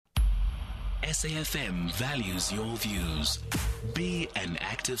SAFM values your views. Be an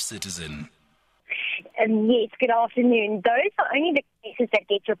active citizen. Yes, good afternoon. Those are only the cases that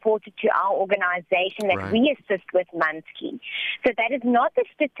get reported to our organization that we assist with monthly. So that is not the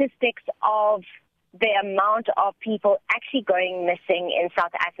statistics of the amount of people actually going missing in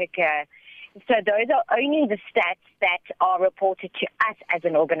South Africa. So those are only the stats that are reported to us as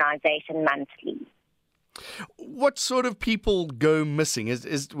an organization monthly. What sort of people go missing?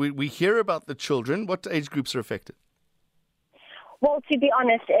 We hear about the children. What age groups are affected? Well, to be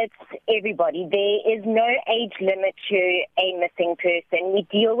honest, it's everybody. There is no age limit to a missing person. We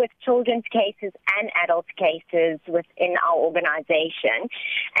deal with children's cases and adult cases within our organization.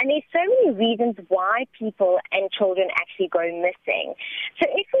 And there's so many reasons why people and children actually go missing. So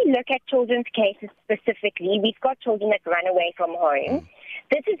if we look at children's cases specifically, we've got children that run away from home.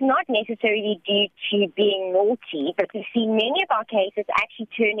 This is not necessarily due to being naughty, but we see many of our cases actually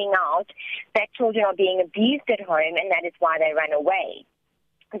turning out that children are being abused at home, and that is why they run away.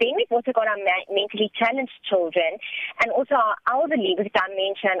 Then we've also got our mentally challenged children and also our elderly with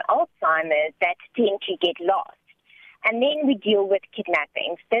dementia and Alzheimer's that tend to get lost. And then we deal with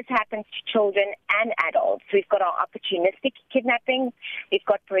kidnappings. This happens to children and adults. We've got our opportunistic kidnappings. We've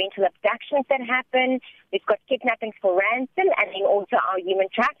got parental abductions that happen. We've got kidnappings for ransom, and then also our human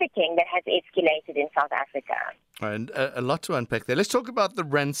trafficking that has escalated in South Africa. And a lot to unpack there. Let's talk about the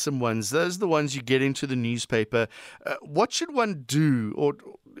ransom ones. Those are the ones you get into the newspaper. What should one do or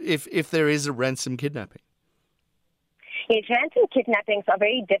if there is a ransom kidnapping? Yes, ransom kidnappings are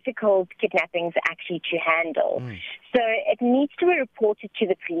very difficult kidnappings actually to handle. So it needs to be reported to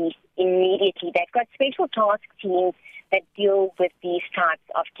the police immediately. They've got special task teams that deal with these types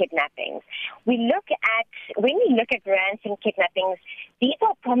of kidnappings. When we look at ransom kidnappings, these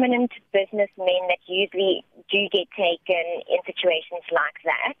are prominent businessmen that usually do get taken in situations like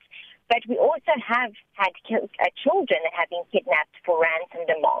that. But we also have had children that have been kidnapped for ransom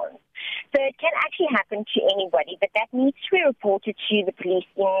demands. So it can actually happen to anybody, but that needs to be reported to the police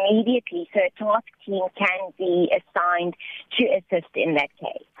immediately so a task team can be assigned to assist in that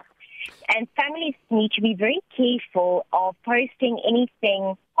case. And families need to be very careful of posting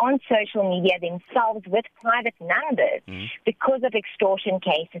anything on social media themselves with private numbers because of extortion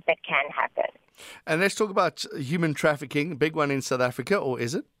cases that can happen. And let's talk about human trafficking, a big one in South Africa, or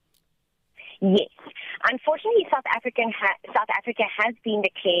is it? Yes. Unfortunately, South Africa has been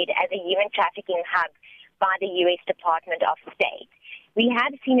declared as a human trafficking hub by the U.S. Department of State. We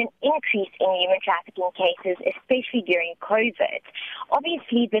have seen an increase in human trafficking cases, especially during COVID.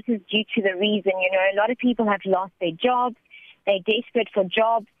 Obviously, this is due to the reason, a lot of people have lost their jobs. They're desperate for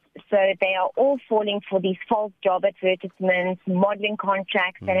jobs. So they are all falling for these false job advertisements, modeling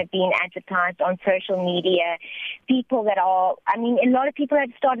contracts that have been advertised on social media. A lot of people have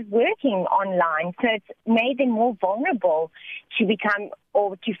started working online, so it's made them more vulnerable to become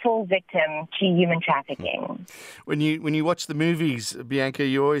or to fall victim to human trafficking. When you watch the movies, Bianca,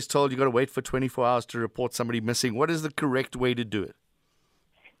 you're always told you've got to wait for 24 hours to report somebody missing. What is the correct way to do it?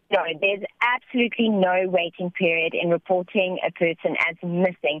 No, there's absolutely no waiting period in reporting a person as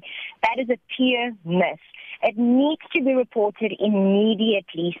missing. That is a pure myth. It needs to be reported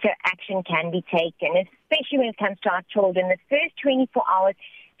immediately so action can be taken, especially when it comes to our children. The first 24 hours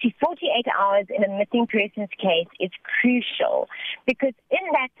to 48 hours in a missing person's case is crucial because in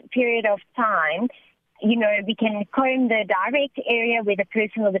that period of time, we can comb the direct area where the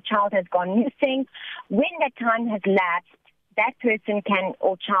person or the child has gone missing. When that time has lapsed, that person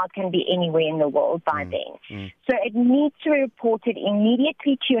or child can be anywhere in the world by then. So it needs to be reported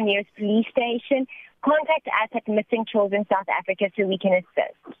immediately to your nearest police station. Contact us at Missing Children South Africa so we can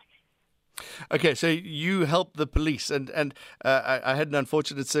assist. Okay, so you help the police, and I had an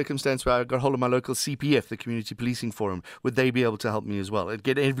unfortunate circumstance where I got hold of my local CPF, the Community Policing Forum. Would they be able to help me as well and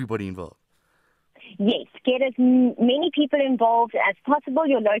get everybody involved? Yes, get as many people involved as possible.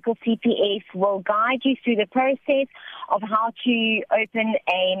 Your local CPF will guide you through the process of how to open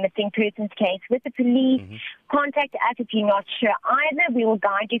a missing persons case with the police. Contact us if you're not sure either. We will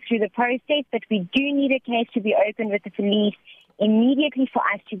guide you through the process, but we do need a case to be opened with the police immediately for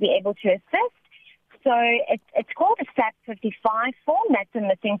us to be able to assist. So it's called a SAP 55 form. That's a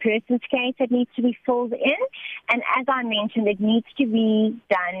missing persons case that needs to be filled in. And as I mentioned, it needs to be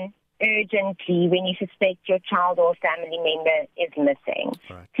done urgently when you suspect your child or family member is missing.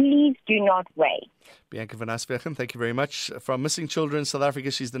 Right. Please do not wait. Bianca van Aswegen, thank you very much. From Missing Children South Africa,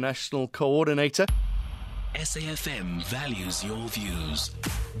 she's the National Coordinator. SAFM values your views.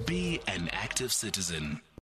 Be an active citizen.